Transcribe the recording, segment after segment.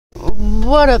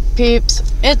What up, peeps?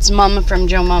 It's Mama from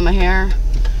Joe Mama here,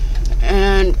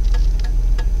 and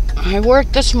I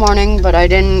worked this morning, but I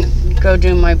didn't go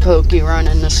do my pokey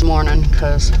running this morning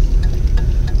because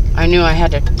I knew I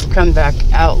had to come back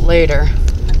out later.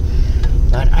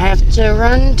 But I have to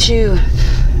run to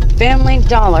Family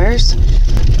Dollars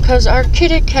because our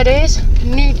kitties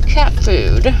need cat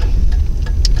food.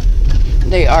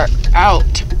 They are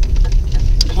out.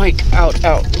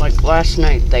 Like last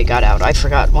night they got out. I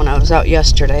forgot when I was out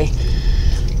yesterday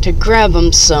to grab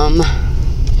them some.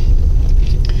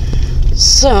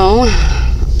 So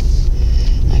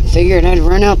I figured I'd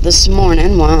run out this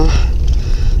morning while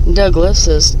Douglas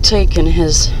is taking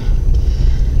his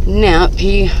nap.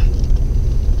 He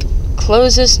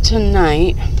closes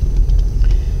tonight.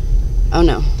 Oh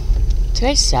no,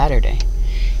 today's Saturday.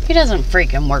 He doesn't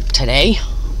freaking work today.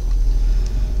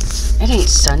 It ain't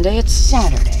Sunday, it's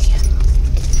Saturday.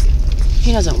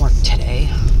 He doesn't work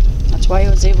today. That's why he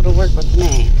was able to work with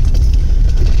me.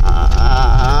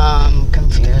 I'm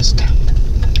confused.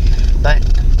 But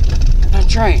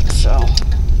that's right, so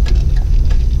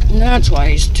that's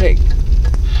why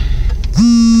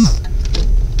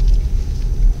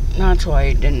that's why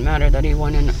it didn't matter that he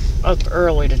went in up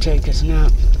early to take his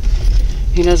nap.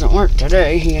 He doesn't work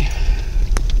today. He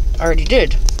already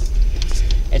did.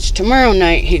 It's tomorrow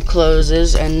night he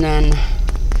closes, and then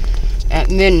at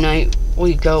midnight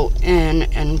we go in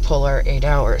and pull our 8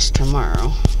 hours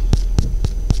tomorrow.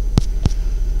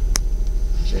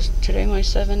 Is this today my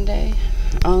 7th day?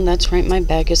 Oh, that's right, my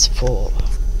bag is full.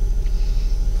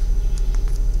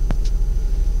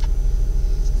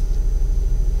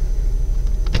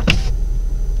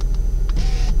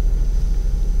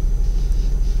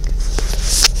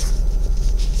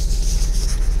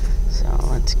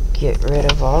 Get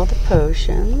rid of all the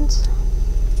potions.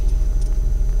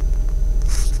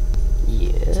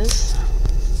 Yes.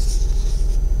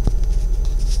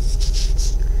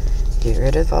 Get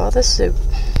rid of all the soup.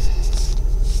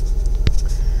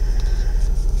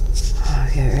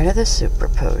 I'll get rid of the super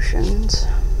potions.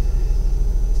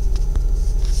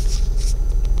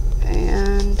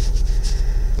 And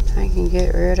I can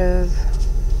get rid of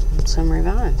some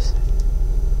revives.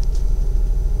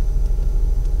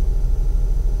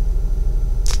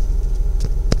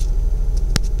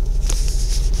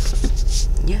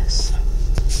 Yes.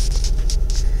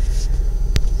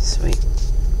 Sweet.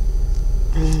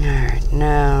 Alright,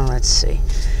 now let's see.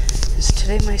 Is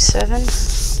today my 7?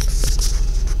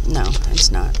 No,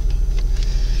 it's not.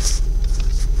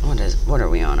 What are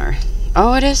we on our?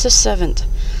 Oh, it is the 7th.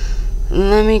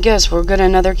 Let me guess, we're good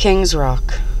another King's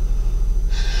Rock.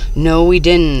 No, we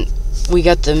didn't. We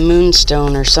got the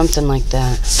Moonstone or something like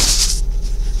that.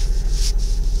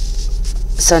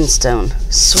 Sunstone.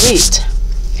 Sweet.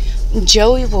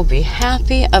 Joey will be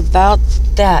happy about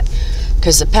that,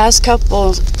 because the past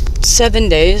couple 7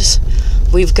 days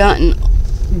we've gotten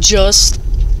just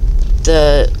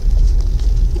the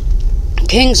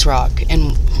King's Rock,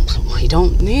 and we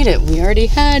don't need it. We already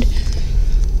had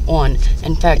one.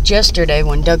 In fact, yesterday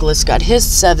when Douglas got his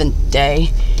 7th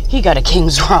day, he got a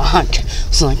King's Rock.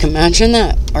 So like, imagine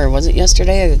that. Or was it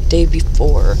yesterday or the day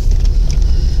before?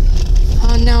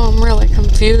 Oh, now I'm really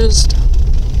confused.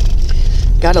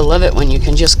 Gotta love it when you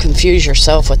can just confuse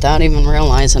yourself without even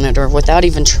realizing it or without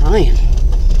even trying.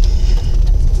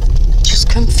 Just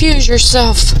confuse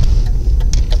yourself.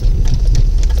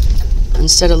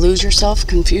 Instead of lose yourself,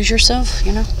 confuse yourself,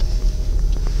 you know?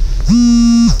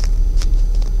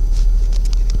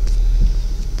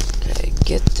 Okay,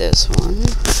 get this one.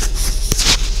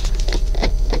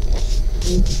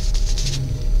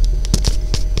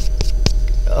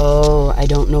 Oh, I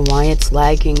don't know why it's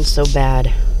lagging so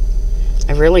bad.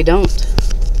 I really don't.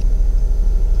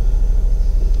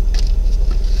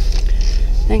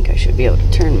 I think I should be able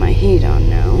to turn my heat on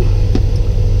now.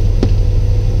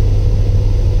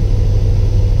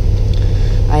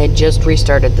 I had just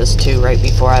restarted this too right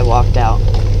before I walked out.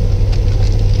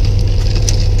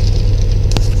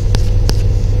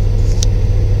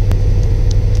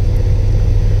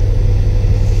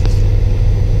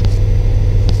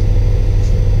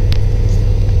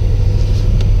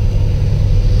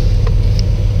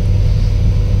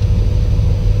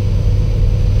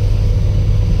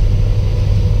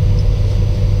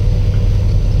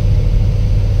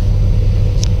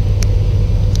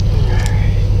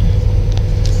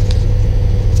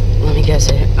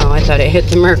 Oh, I thought it hit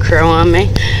the Murkrow on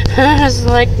me. I was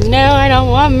like, no, I don't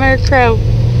want Murkrow.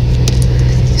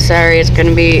 Sorry, it's going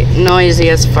to be noisy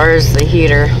as far as the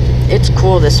heater. It's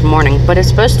cool this morning, but it's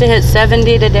supposed to hit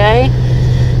 70 today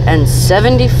and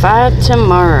 75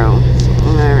 tomorrow.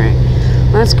 Alright.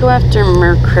 Let's go after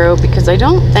Murkrow because I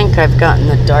don't think I've gotten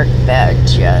the dark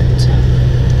badge yet.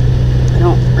 I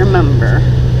don't remember.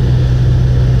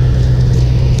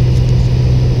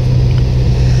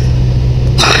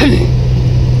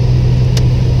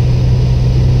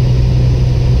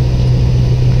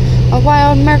 A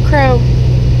wild Murkrow.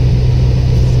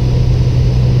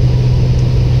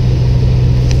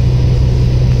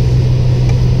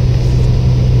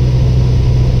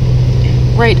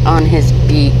 Right on his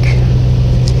beak.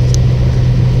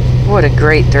 What a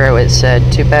great throw, it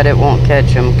said. Too bad it won't catch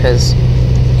him because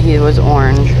he was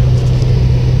orange.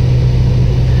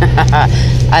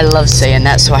 I love saying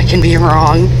that so I can be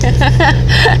wrong.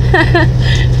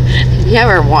 You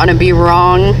ever want to be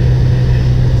wrong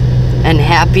and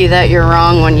happy that you're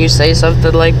wrong when you say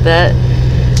something like that?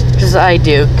 Because I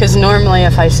do. Because normally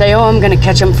if I say, oh, I'm going to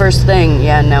catch him first thing.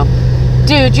 Yeah, no.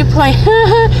 Dude, you play...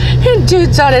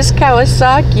 Dude's on his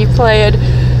Kawasaki playing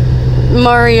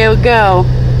Mario Go.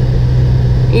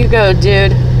 You go,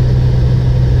 dude.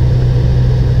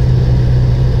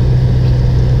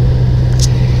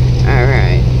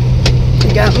 Alright.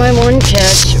 Got my one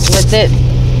catch. With it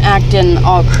acting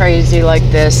all crazy like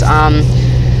this, I'm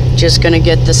just gonna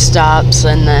get the stops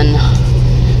and then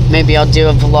maybe I'll do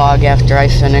a vlog after I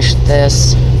finish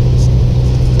this.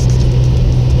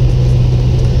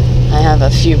 I have a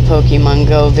few Pokemon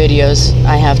Go videos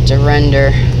I have to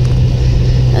render.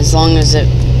 As long as it...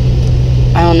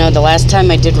 I don't know, the last time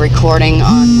I did recording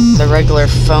on the regular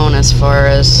phone as far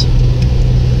as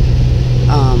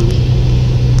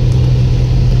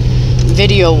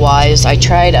video-wise, I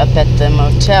tried up at the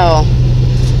motel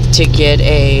to get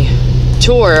a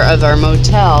tour of our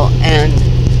motel and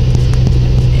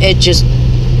it just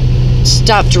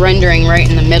stopped rendering right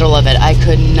in the middle of it. I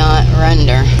could not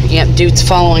render. Yep, dude's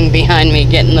following behind me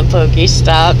getting the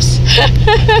Pokestops.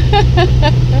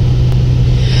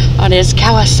 On his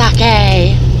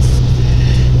Kawasaki.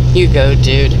 You go,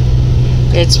 dude.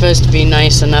 It's supposed to be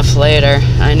nice enough later.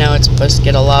 I know it's supposed to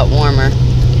get a lot warmer.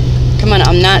 Come on,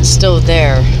 I'm not still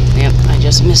there. Yep, I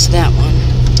just missed that one.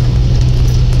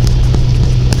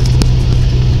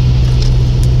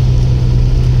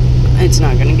 It's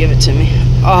not gonna give it to me.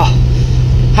 Oh.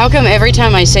 How come every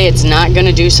time I say it's not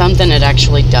gonna do something, it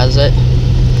actually does it?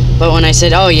 But when I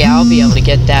said, oh yeah, I'll be able to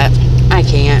get that, I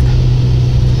can't.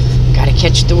 Gotta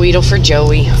catch the Weedle for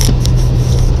Joey.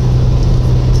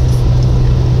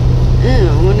 Ew,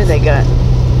 what do they got?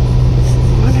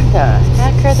 What the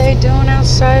heck are they doing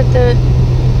outside the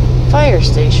fire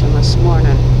station this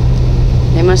morning?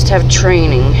 They must have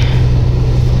training.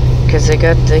 Because they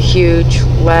got the huge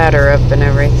ladder up and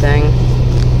everything.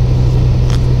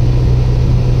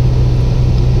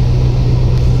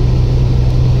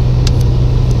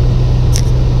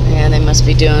 Yeah, they must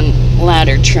be doing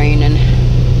ladder training.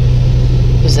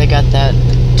 Because they got that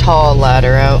tall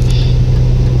ladder out.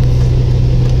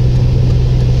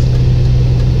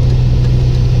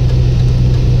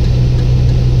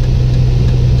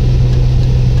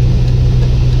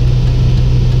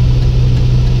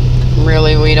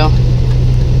 Really, Weedle?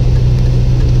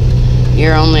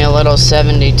 You're only a little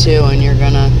 72 and you're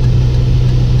gonna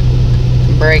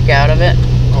break out of it?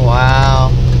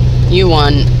 Wow. You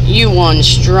won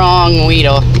strong,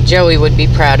 Weedle. Joey would be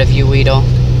proud of you, Weedle.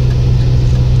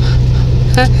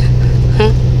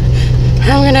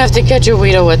 I'm gonna have to catch a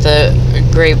Weedle with a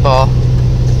great ball.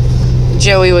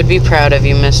 Joey would be proud of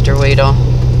you, Mr. Weedle.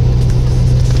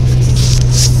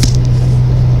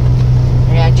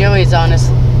 Yeah, Joey's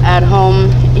honest. At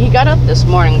home. He got up this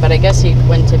morning, but I guess he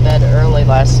went to bed early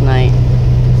last night.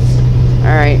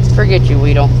 Alright, forget you,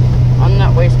 Weedle. I'm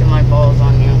not wasting my balls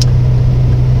on you.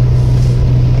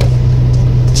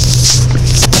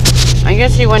 I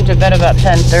guess he went to bed about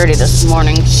 10:30 this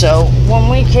morning, so when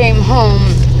we came home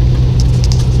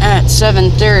at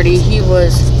 7:30,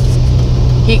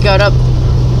 he got up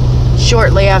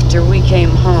shortly after we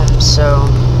came home, so...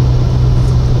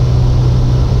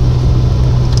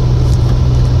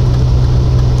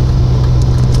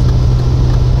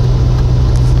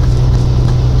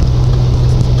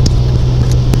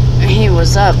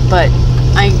 was up, but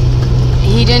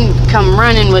he didn't come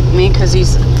running with me because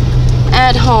he's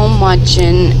at home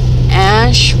watching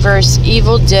Ash vs.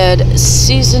 Evil Dead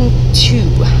Season 2.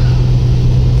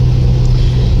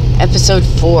 Episode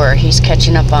 4. He's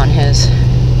catching up on his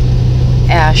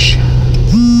Ash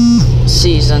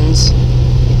seasons.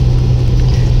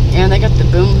 And they got the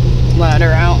boom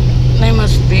ladder out. They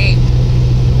must be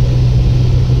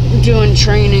doing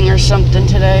training or something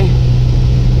today.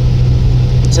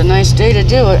 It's a nice day to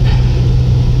do it.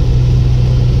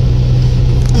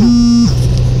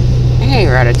 Hey,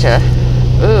 Ratata.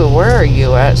 Ooh, where are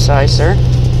you at, Sicer?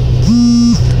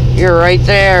 You're right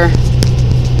there.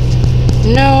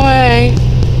 No way.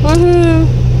 Woohoo.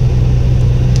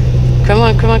 Come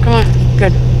on, come on, come on.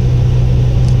 Good.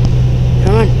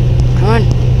 Come on, come on.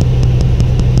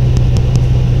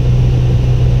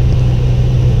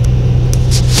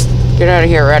 Get out of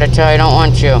here, Rattata. I don't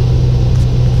want you.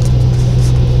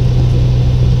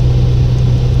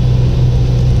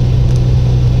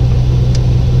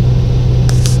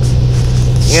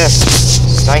 Yes,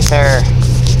 Scyther.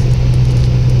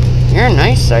 You're a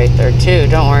nice Scyther too.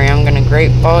 Don't worry, I'm gonna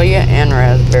grape ball you and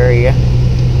raspberry you.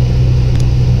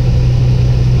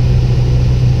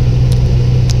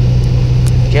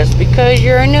 Just because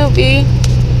you're a newbie.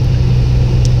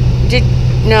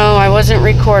 No, I wasn't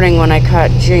recording when I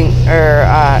caught Jinx.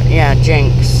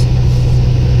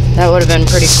 That would have been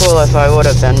pretty cool if I would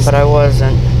have been, but I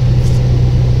wasn't.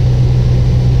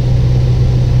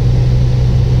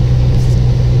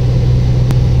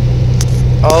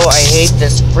 Oh, I hate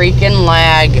this freaking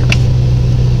lag.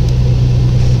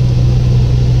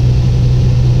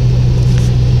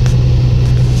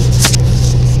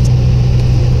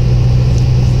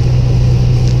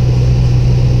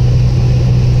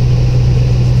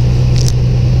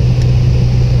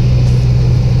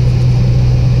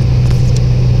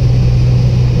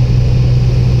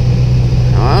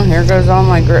 Well, here goes all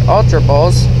my Ultra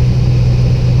Balls.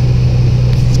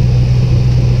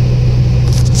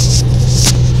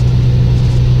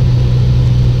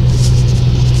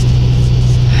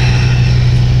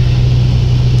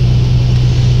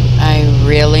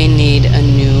 Really need a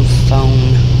new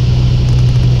phone.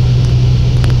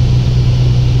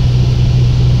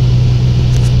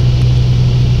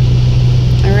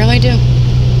 I really do.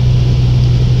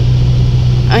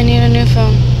 I need a new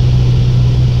phone.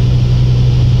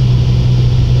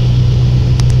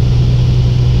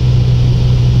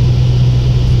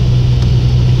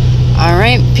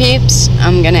 Alright, peeps,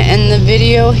 I'm gonna end the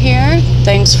video here.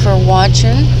 Thanks for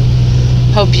watching.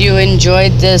 Hope you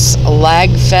enjoyed this lag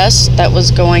fest that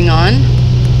was going on.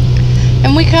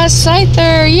 And we got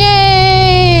Scyther!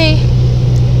 Yay!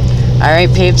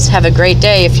 Alright, peeps, have a great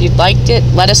day. If you liked it,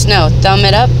 let us know. Thumb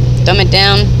it up, thumb it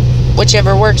down,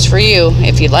 whichever works for you.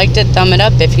 If you liked it, thumb it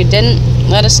up. If you didn't,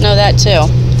 let us know that too.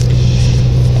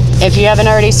 If you haven't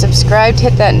already subscribed,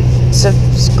 hit that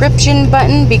subscription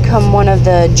button, become one of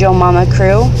the Joe Mama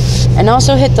crew, and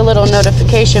also hit the little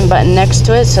notification button next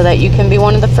to it so that you can be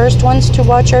one of the first ones to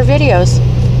watch our videos.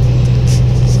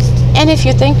 And if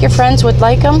you think your friends would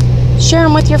like them, share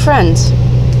them with your friends.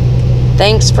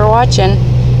 Thanks for watching.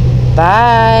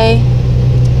 Bye.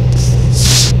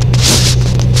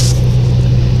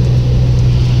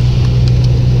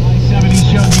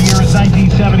 Showed the year is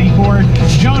 1974.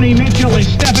 Joni Mitchell is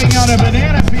stepping